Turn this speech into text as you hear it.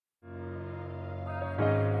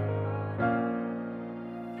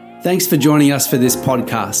Thanks for joining us for this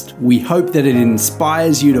podcast. We hope that it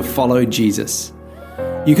inspires you to follow Jesus.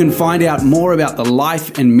 You can find out more about the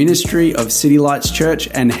life and ministry of City Lights Church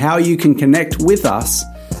and how you can connect with us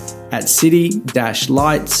at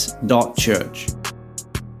city-lights.church.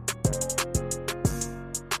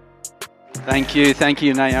 Thank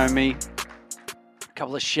you, Naomi. A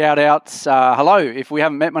couple of shout outs. Hello, if we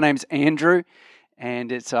haven't met, my name's Andrew,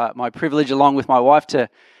 and it's my privilege along with my wife to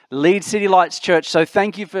lead City Lights Church. So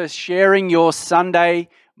thank you for sharing your Sunday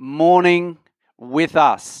morning with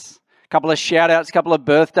us. A couple of shout outs, a couple of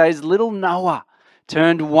birthdays. Little Noah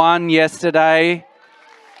turned 1 yesterday.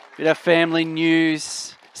 Bit of family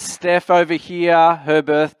news. Steph over here, her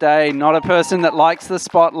birthday. Not a person that likes the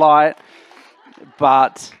spotlight,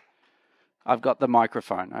 but I've got the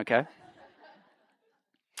microphone, okay?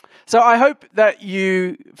 So I hope that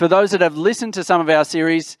you, for those that have listened to some of our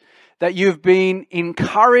series, that you've been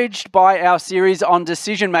encouraged by our series on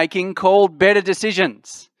decision making called Better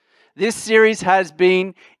Decisions. This series has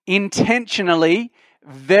been intentionally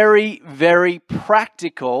very, very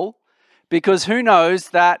practical because who knows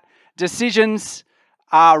that decisions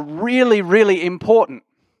are really, really important.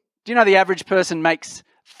 Do you know the average person makes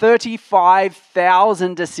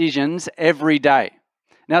 35,000 decisions every day?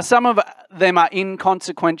 Now, some of them are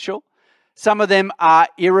inconsequential. Some of them are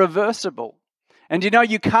irreversible. And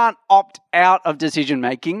you can't opt out of decision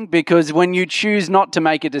making because when you choose not to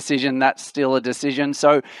make a decision, that's still a decision.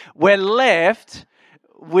 So we're left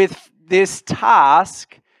with this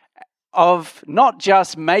task of not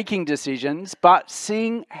just making decisions, but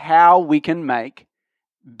seeing how we can make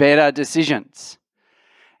better decisions.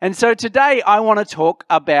 And so today I want to talk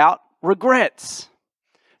about regrets.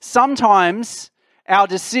 Sometimes our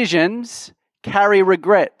decisions carry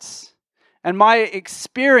regrets. And my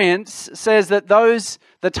experience says that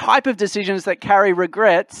the type of decisions that carry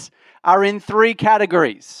regrets are in 3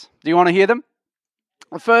 categories. Do you want to hear them?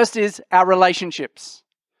 The first is our relationships.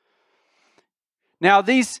 Now,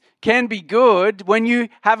 these can be good. When you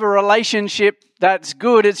have a relationship that's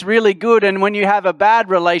good, it's really good. And when you have a bad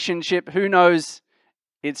relationship, who knows,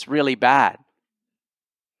 it's really bad.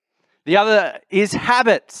 The other is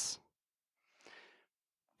habits.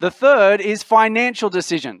 The third is financial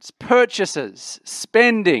decisions, purchases,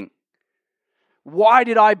 spending. Why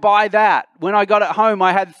did I buy that? When I got it home,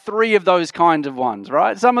 I had 3 of those kinds of ones,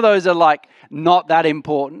 right? Some of those are like not that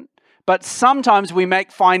important. But sometimes we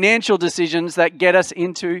make financial decisions that get us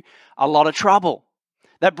into a lot of trouble,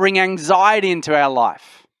 that bring anxiety into our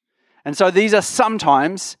life. And so these are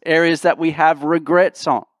sometimes areas that we have regrets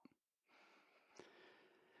on.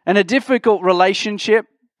 And a difficult relationship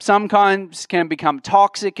sometimes can become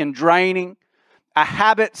toxic and draining. A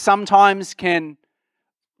habit sometimes can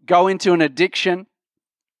go into an addiction.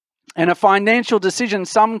 And a financial decision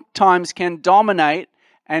sometimes can dominate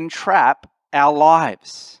and trap our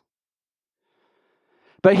lives.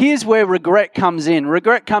 But here's where regret comes in.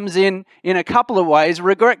 Regret comes in a couple of ways.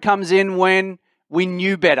 Regret comes in when we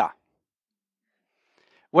knew better.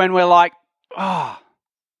 When we're like, I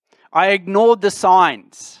ignored the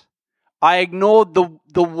signs. I ignored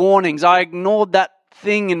the warnings. I ignored that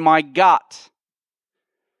thing in my gut.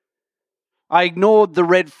 I ignored the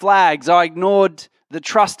red flags. I ignored the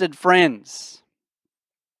trusted friends.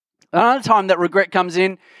 Another time that regret comes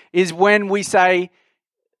in is when we say,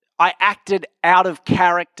 I acted out of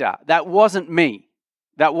character. That wasn't me.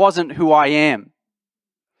 That wasn't who I am.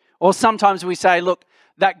 Or sometimes we say, look,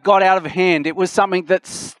 that got out of hand. It was something that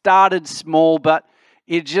started small, but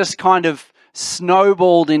it just kind of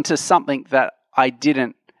snowballed into something that I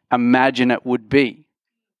didn't imagine it would be.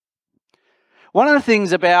 One of the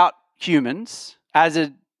things about humans, as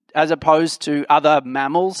opposed to other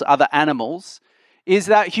mammals, other animals, is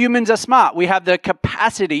that humans are smart. We have the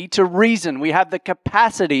capacity to reason. We have the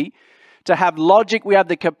capacity to have logic. We have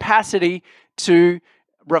the capacity to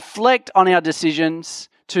reflect on our decisions,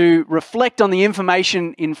 to reflect on the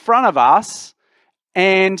information in front of us,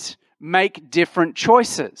 and make different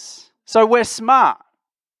choices. So we're smart,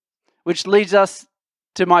 which leads us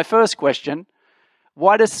to my first question.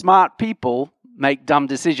 Why do smart people make dumb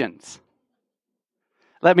decisions?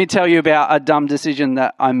 Let me tell you about a dumb decision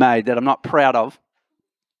that I made that I'm not proud of,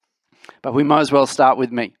 but we might as well start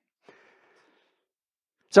with me.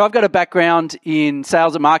 So I've got a background in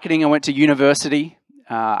sales and marketing. I went to university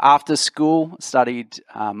after school, studied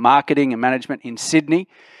marketing and management in Sydney.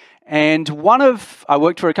 And I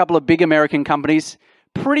worked for a couple of big American companies.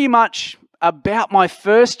 Pretty much about my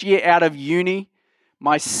first year out of uni,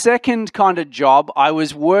 my second kind of job, I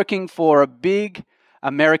was working for a big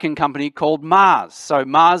American company called Mars. So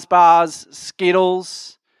Mars bars,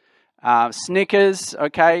 Skittles, Snickers,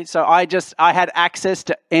 okay? So I had access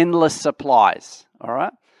to endless supplies, all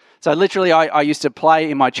right? So literally I used to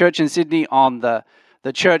play in my church in Sydney on the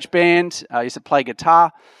church band. I used to play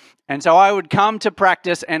guitar. And so I would come to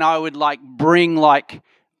practice and I would bring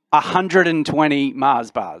 120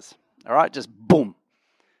 Mars bars, all right? Just boom.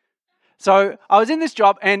 So I was in this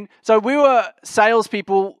job, and so we were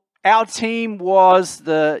salespeople. Our team was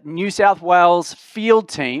the New South Wales field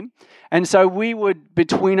team. And so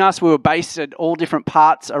between us, we were based at all different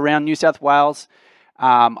parts around New South Wales.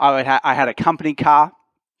 I had a company car,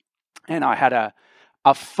 and I had a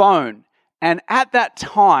phone. And at that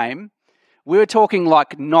time, we were talking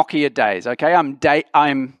like Nokia days, okay? I'm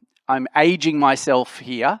aging myself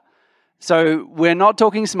here. So we're not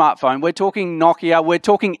talking smartphone, we're talking Nokia, we're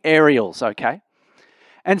talking aerials, okay?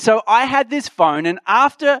 And so I had this phone, and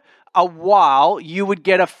after a while, you would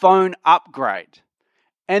get a phone upgrade.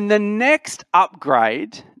 And the next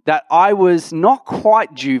upgrade that I was not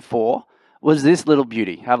quite due for was this little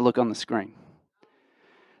beauty. Have a look on the screen.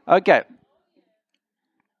 Okay.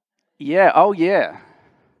 Yeah, oh yeah.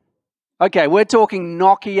 Okay, we're talking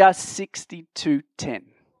Nokia 6210.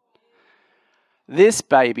 This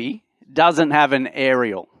baby doesn't have an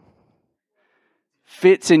aerial.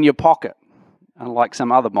 Fits in your pocket, unlike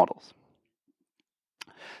some other models.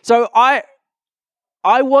 So I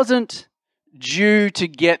wasn't due to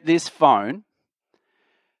get this phone,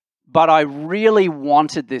 but I really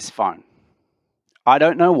wanted this phone. I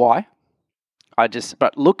don't know why.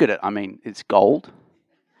 But look at it. I mean, it's gold.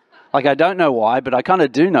 I don't know why, but I kind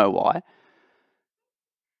of do know why.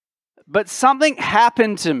 But something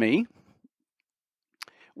happened to me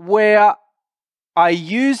where I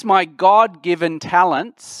used my God-given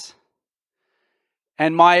talents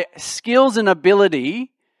and my skills and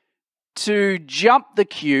ability to jump the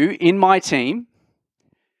queue in my team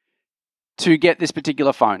to get this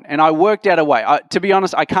particular phone. And I worked out a way. To be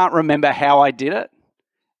honest, I can't remember how I did it,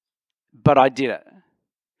 but I did it.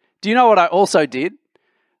 Do you know what I also did?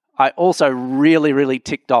 I also really, really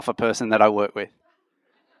ticked off a person that I work with.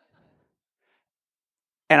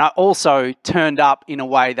 And I also turned up in a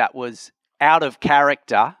way that was out of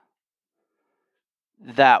character,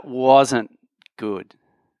 that wasn't good,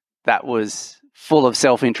 that was full of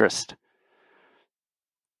self-interest.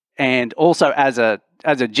 And also as a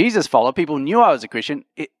Jesus follower, people knew I was a Christian.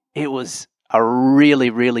 It was a really,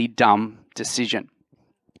 really dumb decision.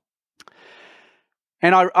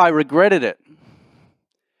 And I regretted it.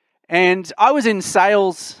 And I was in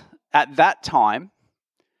sales at that time.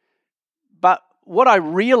 But what I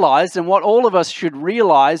realized, and what all of us should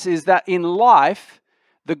realize, is that in life,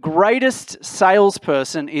 the greatest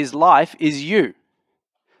salesperson is you.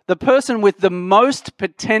 The person with the most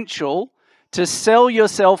potential to sell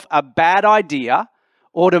yourself a bad idea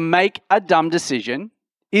or to make a dumb decision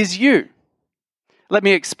is you. Let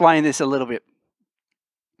me explain this a little bit.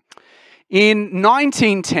 In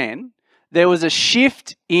 1910, there was a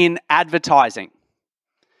shift in advertising.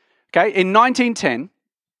 Okay, in 1910,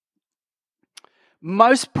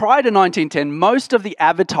 prior to 1910, most of the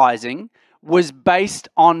advertising was based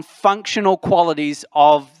on functional qualities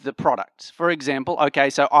of the product. For example, okay,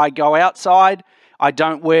 so I go outside, I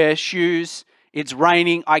don't wear shoes, it's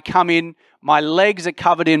raining, I come in, my legs are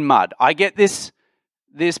covered in mud. I get this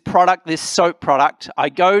product, this soap product, I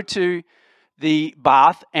go to the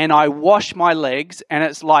bath and I wash my legs, and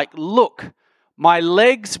it's like, look, my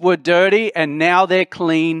legs were dirty and now they're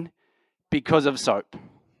clean because of soap.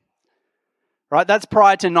 Right? That's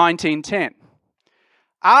prior to 1910.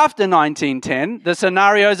 After 1910, the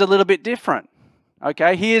scenario is a little bit different.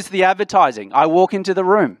 Okay, here's the advertising. I walk into the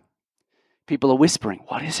room. People are whispering,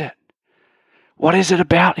 what is it? What is it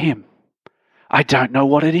about him? I don't know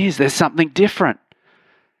what it is. There's something different.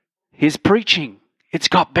 His preaching, it's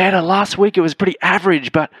got better. Last week it was pretty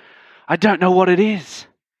average, but I don't know what it is.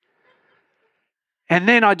 And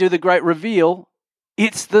then I do the great reveal.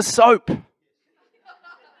 It's the soap.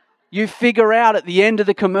 You figure out at the end of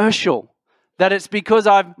the commercial that it's because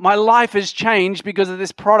my life has changed because of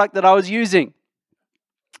this product that I was using.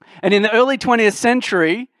 And in the early 20th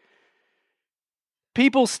century,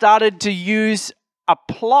 people started to use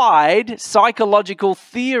applied psychological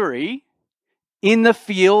theory in the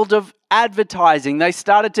field of advertising. They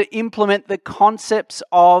started to implement the concepts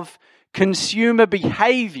of consumer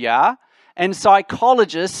behavior, and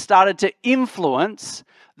psychologists started to influence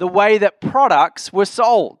the way that products were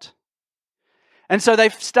sold. And so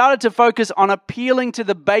they've started to focus on appealing to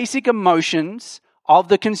the basic emotions of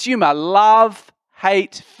the consumer: love,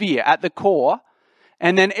 hate, fear at the core,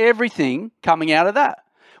 and then everything coming out of that.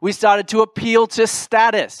 We started to appeal to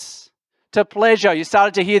status, to pleasure. You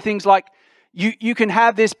started to hear things like, You can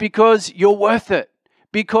have this because you're worth it,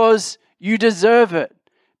 because you deserve it,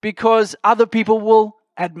 because other people will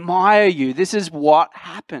admire you. This is what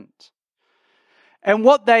happened. And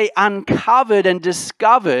what they uncovered and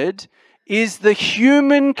discovered is the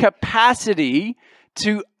human capacity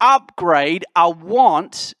to upgrade a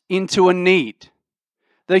want into a need.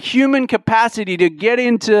 The human capacity to get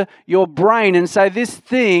into your brain and say, this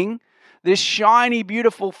thing, this shiny,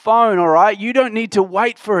 beautiful phone, all right, you don't need to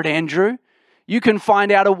wait for it, Andrew. You can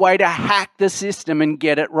find out a way to hack the system and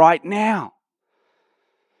get it right now.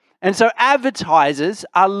 And so advertisers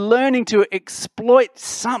are learning to exploit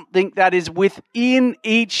something that is within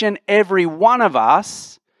each and every one of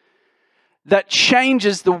us that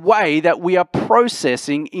changes the way that we are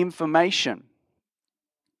processing information.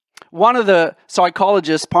 One of the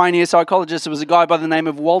psychologists, pioneer psychologists, was a guy by the name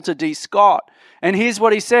of Walter D. Scott. And here's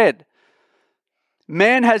what he said.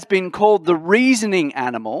 Man has been called the reasoning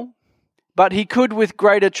animal, but he could with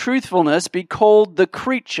greater truthfulness be called the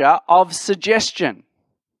creature of suggestion.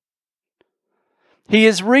 He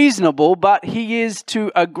is reasonable, but he is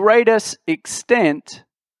to a greater extent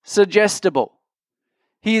suggestible.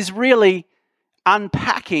 He is really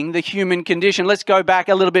unpacking the human condition. Let's go back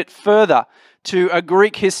a little bit further to a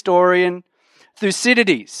Greek historian,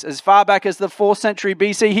 Thucydides. As far back as the 4th century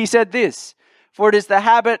BC, he said this, "For it is a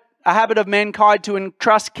habit of mankind to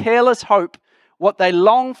entrust careless hope what they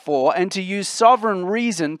long for and to use sovereign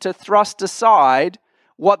reason to thrust aside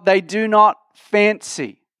what they do not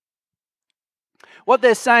fancy." What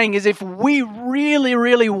they're saying is if we really,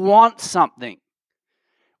 really want something,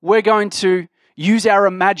 we're going to use our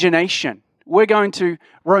imagination. We're going to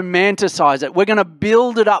romanticize it. We're going to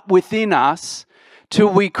build it up within us till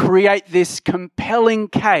we create this compelling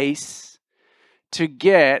case to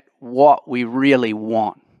get what we really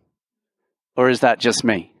want. Or is that just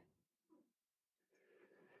me?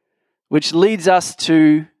 Which leads us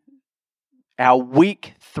to our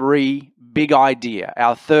week 3 big idea,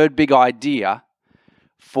 our third big idea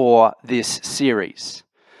for this series.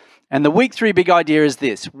 And the week 3 big idea is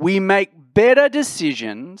this: we make better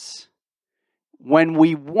decisions when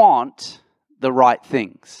we want the right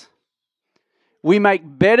things. We make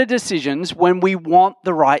better decisions when we want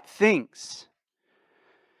the right things.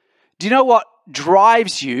 Do you know what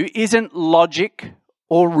drives you isn't logic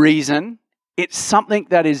or reason? It's something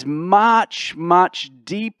that is much, much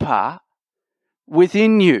deeper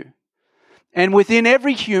within you. And within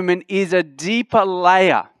every human is a deeper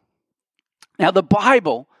layer. Now the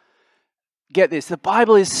Bible, get this, the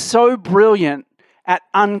Bible is so brilliant at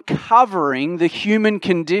uncovering the human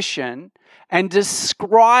condition and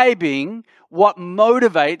describing what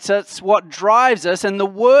motivates us, what drives us. And the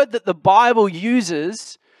word that the Bible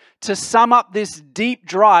uses to sum up this deep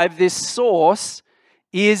drive, this source,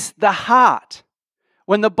 is the heart.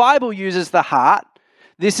 When the Bible uses the heart,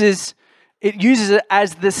 it uses it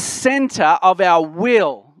as the center of our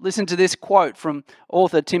will. Listen to this quote from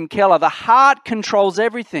author Tim Keller. "The heart controls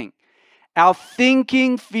everything. Our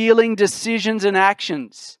thinking, feeling, decisions, and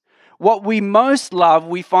actions. What we most love,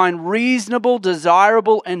 we find reasonable,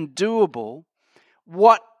 desirable, and doable.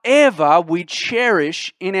 Whatever we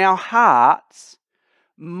cherish in our hearts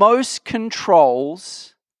most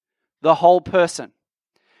controls the whole person."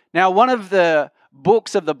 Now, one of the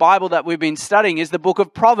books of the Bible that we've been studying is the book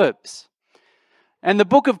of Proverbs. And the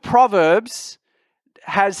book of Proverbs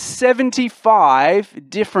has 75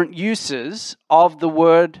 different uses of the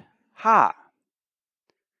word heart.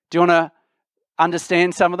 Do you want to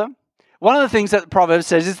understand some of them? One of the things that Proverbs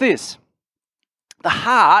says is this: the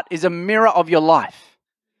heart is a mirror of your life.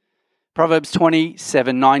 Proverbs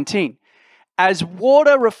 27:19. As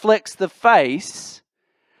water reflects the face,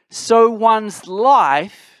 so one's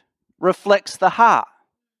life reflects the heart.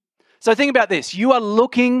 So think about this. You are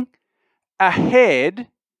looking ahead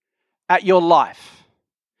at your life.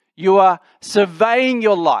 You are surveying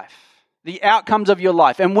your life, the outcomes of your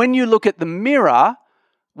life. And when you look at the mirror,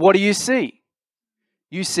 what do you see?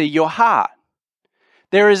 You see your heart.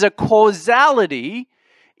 There is a causality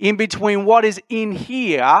in between what is in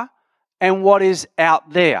here and what is out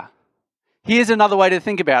there. Here's another way to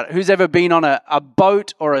think about it. Who's ever been on a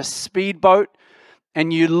boat or a speedboat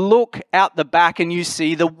and you look out the back and you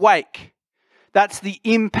see the wake? That's the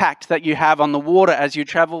impact that you have on the water as you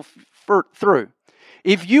travel through.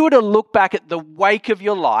 If you were to look back at the wake of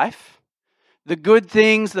your life, the good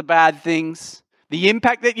things, the bad things, the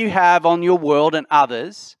impact that you have on your world and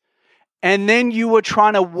others, and then you were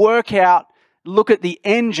trying to work out, look at the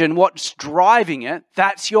engine, what's driving it,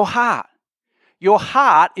 that's your heart. Your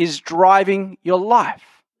heart is driving your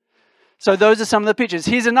life. So those are some of the pictures.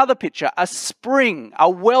 Here's another picture: a spring, a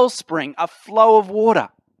wellspring, a flow of water.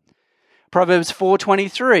 Proverbs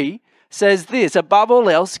 4:23 says this, above all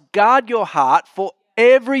else, guard your heart, for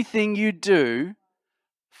everything you do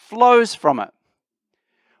flows from it.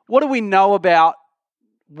 What do we know about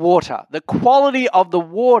water? The quality of the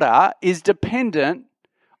water is dependent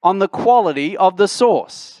on the quality of the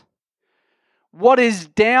source. What is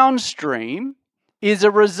downstream is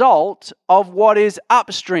a result of what is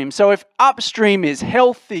upstream. So if upstream is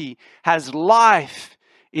healthy, has life,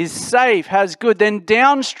 is safe, has good, then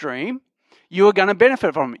downstream you are going to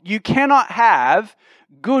benefit from it. You cannot have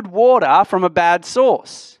good water from a bad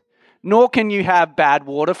source, nor can you have bad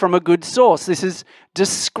water from a good source. This is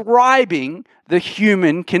describing the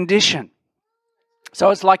human condition. So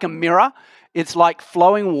it's like a mirror. It's like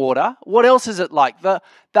flowing water. What else is it like? The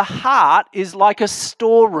heart is like a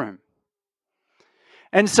storeroom.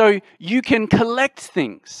 And so you can collect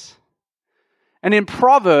things. And in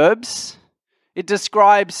Proverbs, it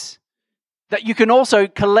describes that you can also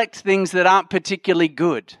collect things that aren't particularly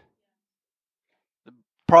good.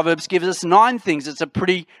 Proverbs gives us 9 things. It's a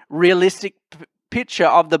pretty realistic picture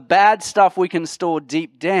of the bad stuff we can store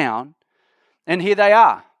deep down. And here they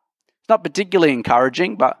are. It's not particularly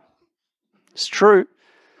encouraging, but it's true. It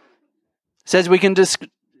says we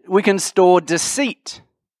can store deceit,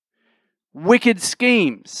 wicked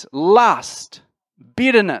schemes, lust,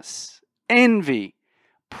 bitterness, envy,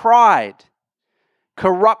 pride,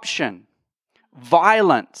 corruption,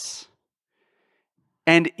 violence,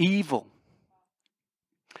 and evil.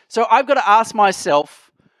 So I've got to ask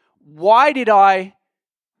myself, why did I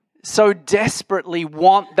so desperately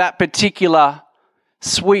want that particular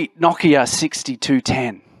sweet Nokia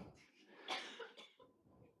 6210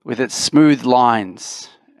 with its smooth lines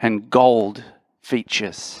and gold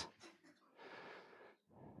features?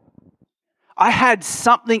 I had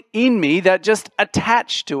something in me that just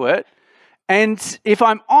attached to it. And if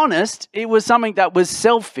I'm honest, it was something that was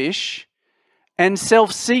selfish and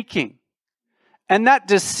self-seeking. And that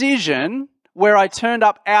decision where I turned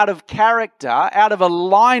up out of character, out of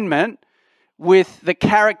alignment with the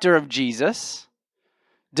character of Jesus,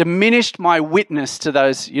 diminished my witness to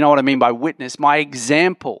those, you know what I mean by witness, my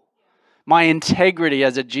example, my integrity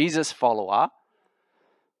as a Jesus follower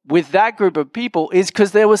with that group of people, is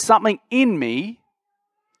because there was something in me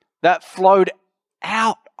that flowed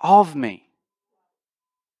out of me.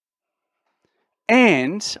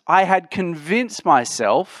 And I had convinced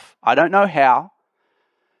myself, I don't know how,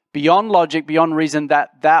 beyond logic, beyond reason,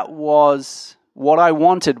 that was what I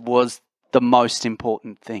wanted was the most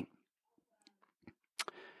important thing.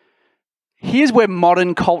 Here's where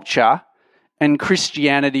modern culture and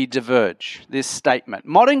Christianity diverge, this statement.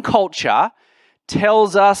 Modern culture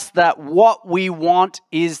tells us that what we want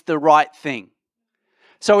is the right thing.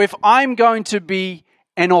 So if I'm going to be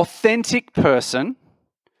an authentic person,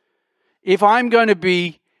 if I'm going to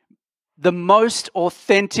be the most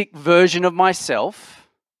authentic version of myself,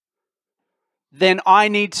 then I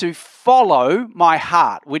need to follow my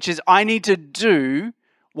heart, which is I need to do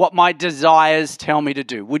what my desires tell me to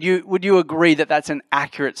do. Would you agree that that's an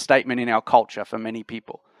accurate statement in our culture for many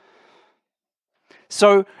people?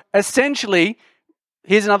 So essentially,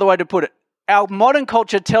 here's another way to put it. Our modern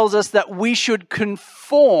culture tells us that we should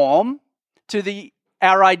conform to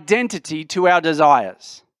our identity to our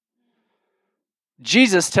desires.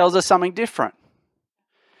 Jesus tells us something different.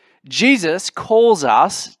 Jesus calls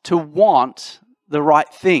us to want the right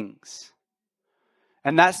things.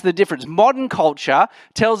 And that's the difference. Modern culture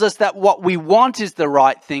tells us that what we want is the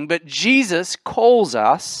right thing, but Jesus calls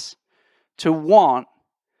us to want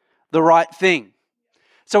the right thing.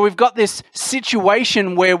 So we've got this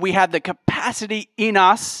situation where we have the capacity in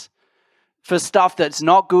us for stuff that's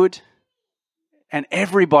not good, and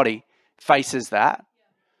everybody faces that.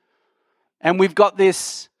 And we've got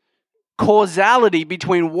this causality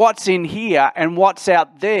between what's in here and what's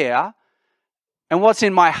out there, and what's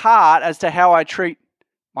in my heart as to how I treat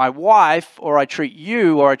my wife, or I treat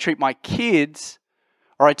you, or I treat my kids,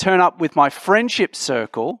 or I turn up with my friendship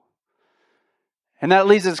circle. And that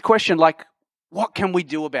leaves us a question like, what can we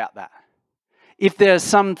do about that? If there's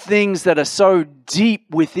some things that are so deep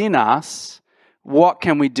within us, what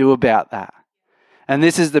can we do about that? And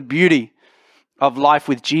this is the beauty of life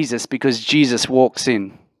with Jesus, because Jesus walks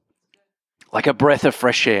in like a breath of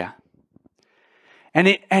fresh air.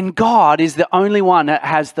 And God is the only one that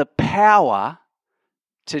has the power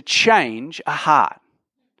to change a heart.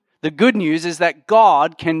 The good news is that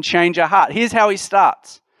God can change a heart. Here's how he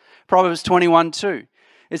starts. Proverbs 21:2.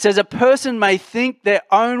 It says, a person may think their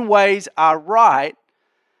own ways are right,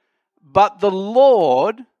 but the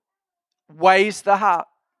Lord weighs the heart.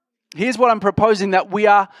 Here's what I'm proposing, that we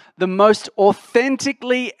are the most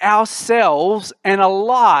authentically ourselves and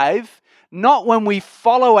alive not when we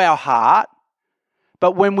follow our heart,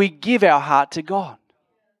 but when we give our heart to God.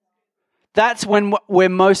 That's when we're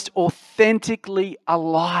most authentically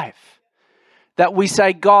alive. That we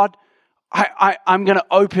say, God, I'm going to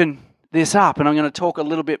open this up, and I'm going to talk a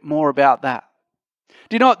little bit more about that.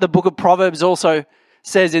 Do you know what the book of Proverbs also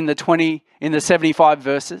says in the 75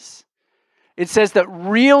 verses? It says that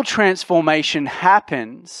real transformation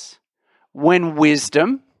happens when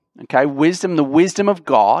wisdom, the wisdom of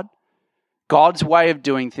God, God's way of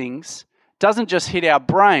doing things, doesn't just hit our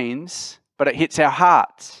brains, but it hits our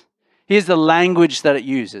hearts. Here's the language that it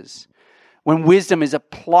uses. When wisdom is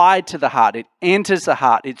applied to the heart, it enters the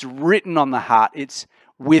heart, it's written on the heart, it's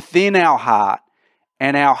within our heart,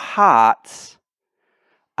 and our hearts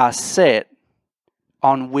are set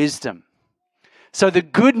on wisdom. So the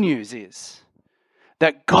good news is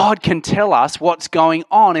that God can tell us what's going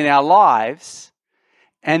on in our lives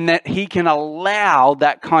and that He can allow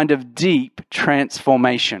that kind of deep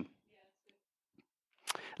transformation.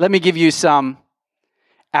 Let me give you some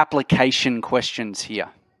application questions here.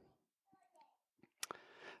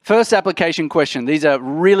 First application question. These are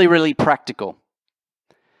really, really practical.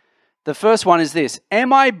 The first one is this.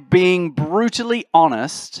 Am I being brutally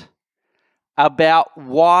honest about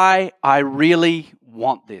why I really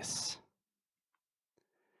want this?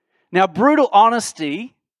 Now, brutal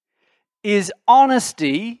honesty is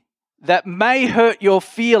honesty that may hurt your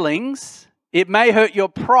feelings. It may hurt your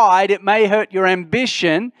pride. It may hurt your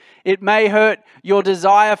ambition. It may hurt your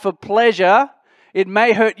desire for pleasure. It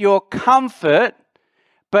may hurt your comfort,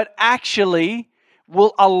 but actually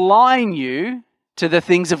will align you to the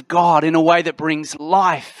things of God in a way that brings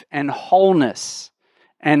life and wholeness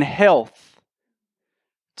and health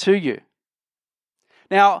to you.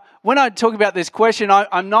 Now, when I talk about this question,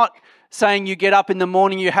 I'm not saying you get up in the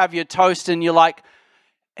morning, you have your toast and you're like,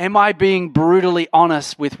 am I being brutally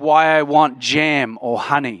honest with why I want jam or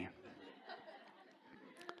honey?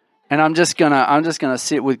 And I'm just gonna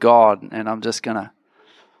sit with God, and I'm just gonna.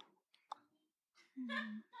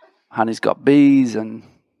 Honey's got bees, and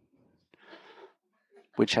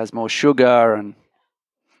which has more sugar, and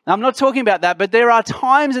now, I'm not talking about that. But there are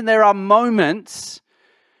times and there are moments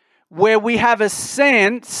where we have a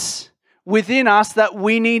sense within us that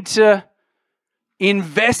we need to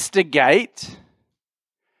investigate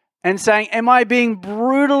and saying, am I being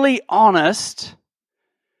brutally honest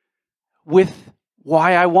with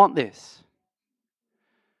why I want this?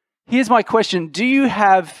 Here's my question. Do you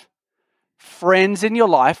have friends in your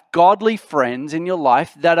life, godly friends in your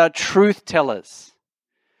life that are truth tellers?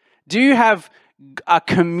 Do you have a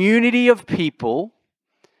community of people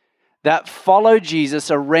that follow Jesus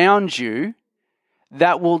around you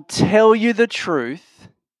that will tell you the truth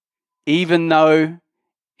even though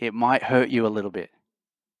it might hurt you a little bit?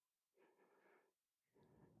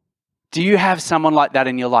 Do you have someone like that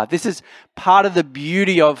in your life? This is part of the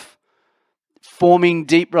beauty of forming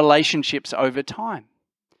deep relationships over time.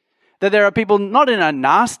 That there are people, not in a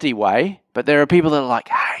nasty way, but there are people that are like,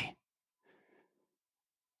 hey,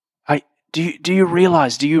 do you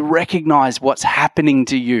realize, do you recognize what's happening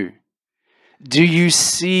to you? Do you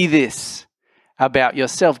see this about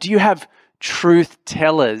yourself? Do you have truth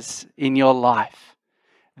tellers in your life?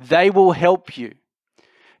 They will help you.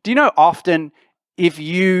 Do you know often if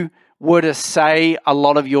you were to say a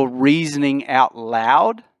lot of your reasoning out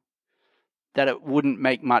loud, that it wouldn't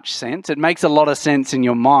make much sense? It makes a lot of sense in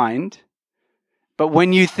your mind. But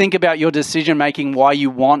when you think about your decision making, why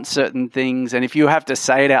you want certain things, and if you have to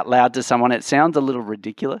say it out loud to someone, it sounds a little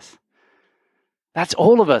ridiculous. That's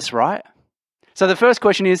all of us, right? So the first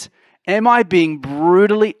question is, am I being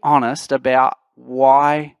brutally honest about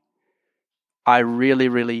why I really,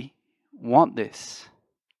 really want this?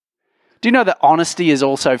 Do you know that honesty is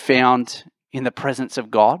also found in the presence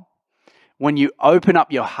of God? When you open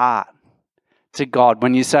up your heart to God,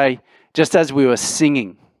 when you say, just as we were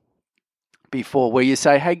singing before, where you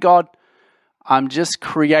say, hey God, I'm just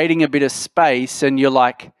creating a bit of space, and you're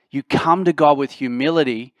like, you come to God with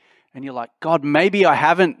humility and you're like, God, maybe I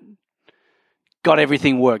haven't got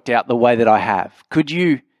everything worked out the way that I have. Could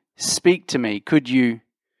you speak to me? Could you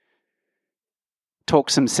talk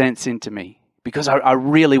some sense into me? Because I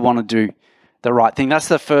really want to do the right thing. That's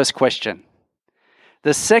the first question.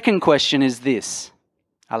 The second question is this.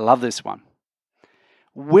 I love this one.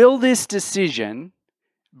 Will this decision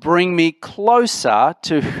bring me closer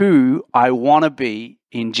to who I want to be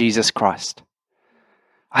in Jesus Christ?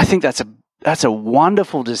 I think that's a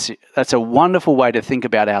wonderful way to think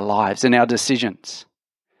about our lives and our decisions.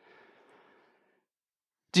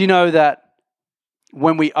 Do you know that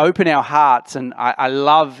when we open our hearts, and I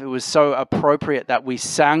love, it was so appropriate that we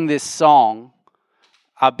sang this song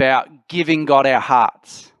about giving God our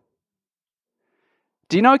hearts.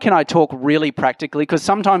 Do you know, can I talk really practically? Because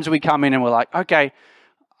sometimes we come in and we're like, okay,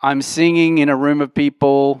 I'm singing in a room of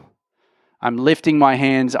people. I'm lifting my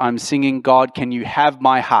hands. I'm singing, God, can you have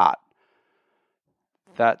my heart?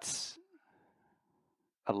 That's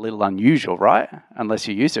a little unusual, right? Unless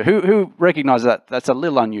you're used to it. Who recognizes that? That's a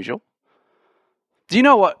little unusual. Do you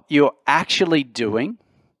know what you're actually doing?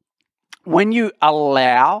 When you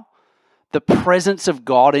allow the presence of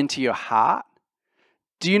God into your heart,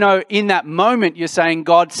 do you know in that moment you're saying,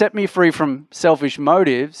 God, set me free from selfish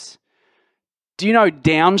motives? Do you know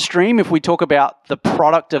downstream, if we talk about the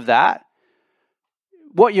product of that,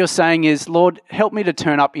 what you're saying is, Lord, help me to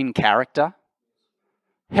turn up in character.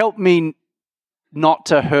 Help me not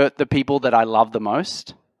to hurt the people that I love the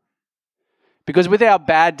most. Because with our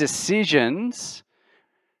bad decisions,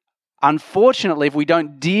 unfortunately, if we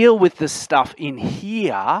don't deal with the stuff in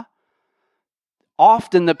here,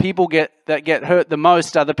 often the people that get hurt the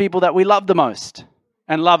most are the people that we love the most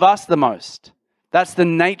and love us the most. That's the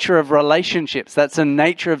nature of relationships. That's the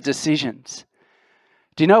nature of decisions.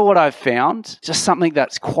 Do you know what I've found? Just something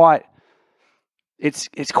that's quite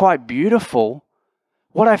beautiful.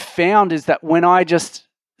 What I've found is that when I just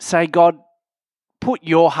say, God, put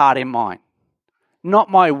your heart in mine,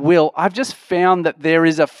 not my will, I've just found that there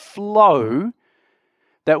is a flow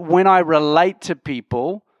that when I relate to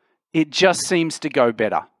people, it just seems to go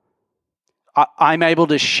better. I'm able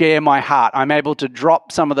to share my heart. I'm able to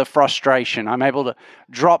drop some of the frustration. I'm able to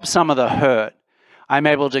drop some of the hurt. I'm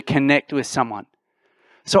able to connect with someone.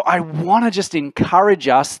 So I want to just encourage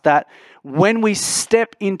us that when we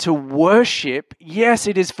step into worship, yes,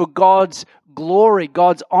 it is for God's glory,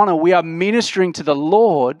 God's honor. We are ministering to the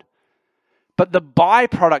Lord. But the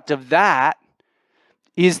byproduct of that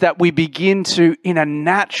is that we begin to, in a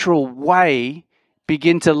natural way,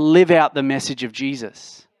 begin to live out the message of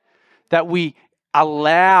Jesus. That we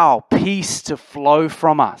allow peace to flow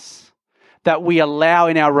from us. That we allow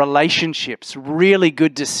in our relationships really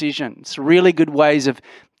good decisions, really good ways of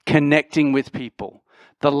connecting with people.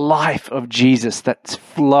 The life of Jesus that's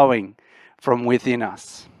flowing from within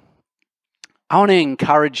us. I want to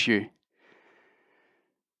encourage you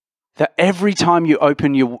that every time you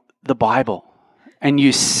open the Bible and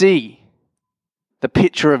you see the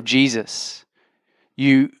picture of Jesus,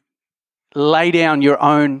 you lay down your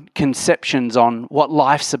own conceptions on what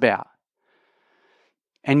life's about.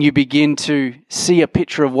 And you begin to see a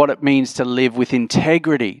picture of what it means to live with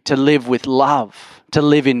integrity, to live with love, to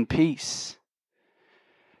live in peace.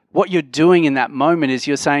 What you're doing in that moment is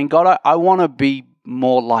you're saying, God, I want to be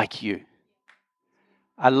more like you.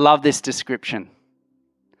 I love this description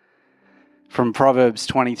from Proverbs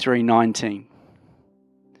 23:19.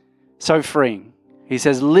 So freeing. He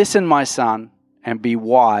says, listen, my son, and be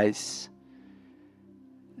wise.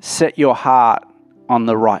 Set your heart on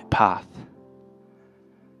the right path.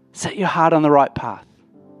 Set your heart on the right path.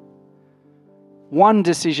 One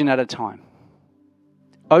decision at a time.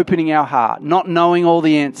 Opening our heart, not knowing all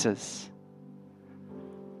the answers.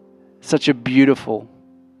 Such a beautiful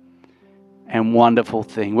and wonderful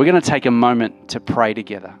thing. We're going to take a moment to pray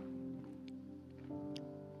together.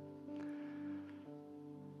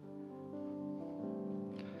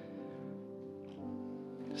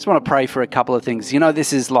 Just want to pray for a couple of things. You know,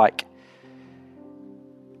 this is like,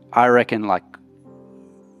 I reckon, like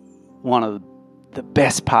one of the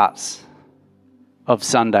best parts of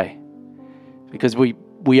Sunday, because we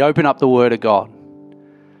open up the Word of God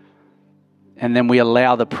and then we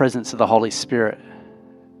allow the presence of the Holy Spirit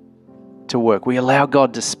to work. We allow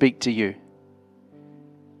God to speak to you.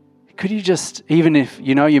 Could you just, even if,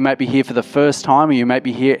 you know, you might be here for the first time or you might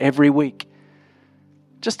be here every week,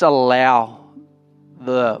 just allow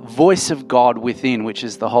the voice of God within, which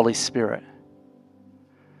is the Holy Spirit,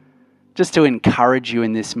 just to encourage you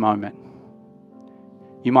in this moment.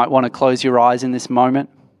 You might want to close your eyes in this moment.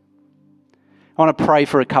 I want to pray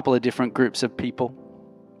for a couple of different groups of people.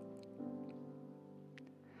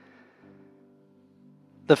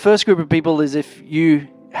 The first group of people is if you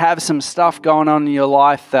have some stuff going on in your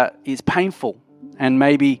life that is painful and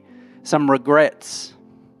maybe some regrets.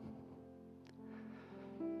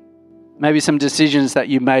 Maybe some decisions that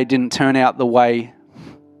you made didn't turn out the way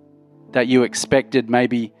that you expected.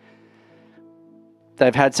 Maybe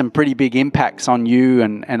they've had some pretty big impacts on you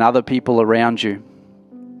and other people around you.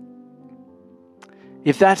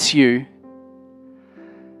 If that's you,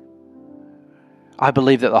 I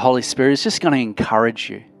believe that the Holy Spirit is just going to encourage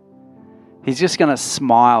you. He's just going to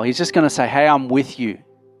smile. He's just going to say, hey, I'm with you.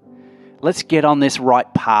 Let's get on this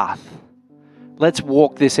right path. Let's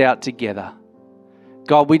walk this out together.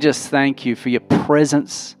 God, we just thank you for your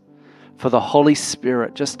presence, for the Holy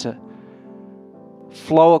Spirit just to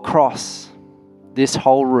flow across this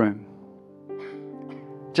whole room,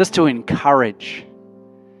 just to encourage.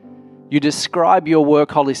 You describe your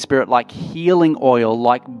work, Holy Spirit, like healing oil,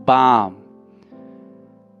 like balm,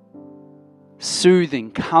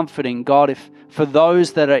 soothing, comforting. God, if for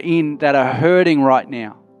those that are hurting right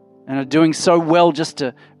now and are doing so well just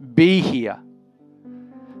to be here,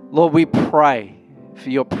 Lord, we pray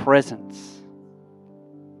for your presence.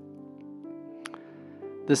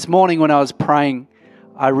 This morning when I was praying,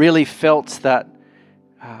 I really felt that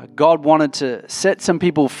God wanted to set some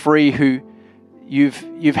people free who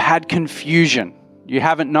you've had confusion. You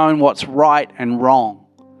haven't known what's right and wrong.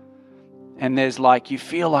 And there's you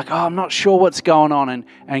feel like, I'm not sure what's going on.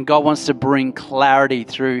 And God wants to bring clarity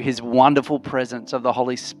through his wonderful presence of the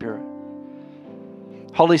Holy Spirit.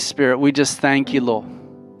 Holy Spirit, we just thank you, Lord.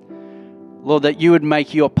 Lord, that you would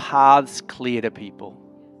make your paths clear to people.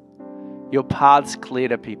 Your paths clear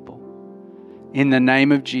to people. In the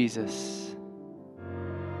name of Jesus.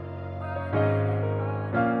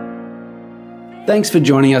 Thanks for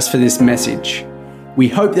joining us for this message. We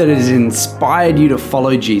hope that it has inspired you to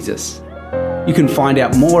follow Jesus. You can find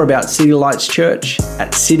out more about City Lights Church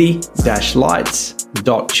at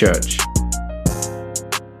city-lights.church.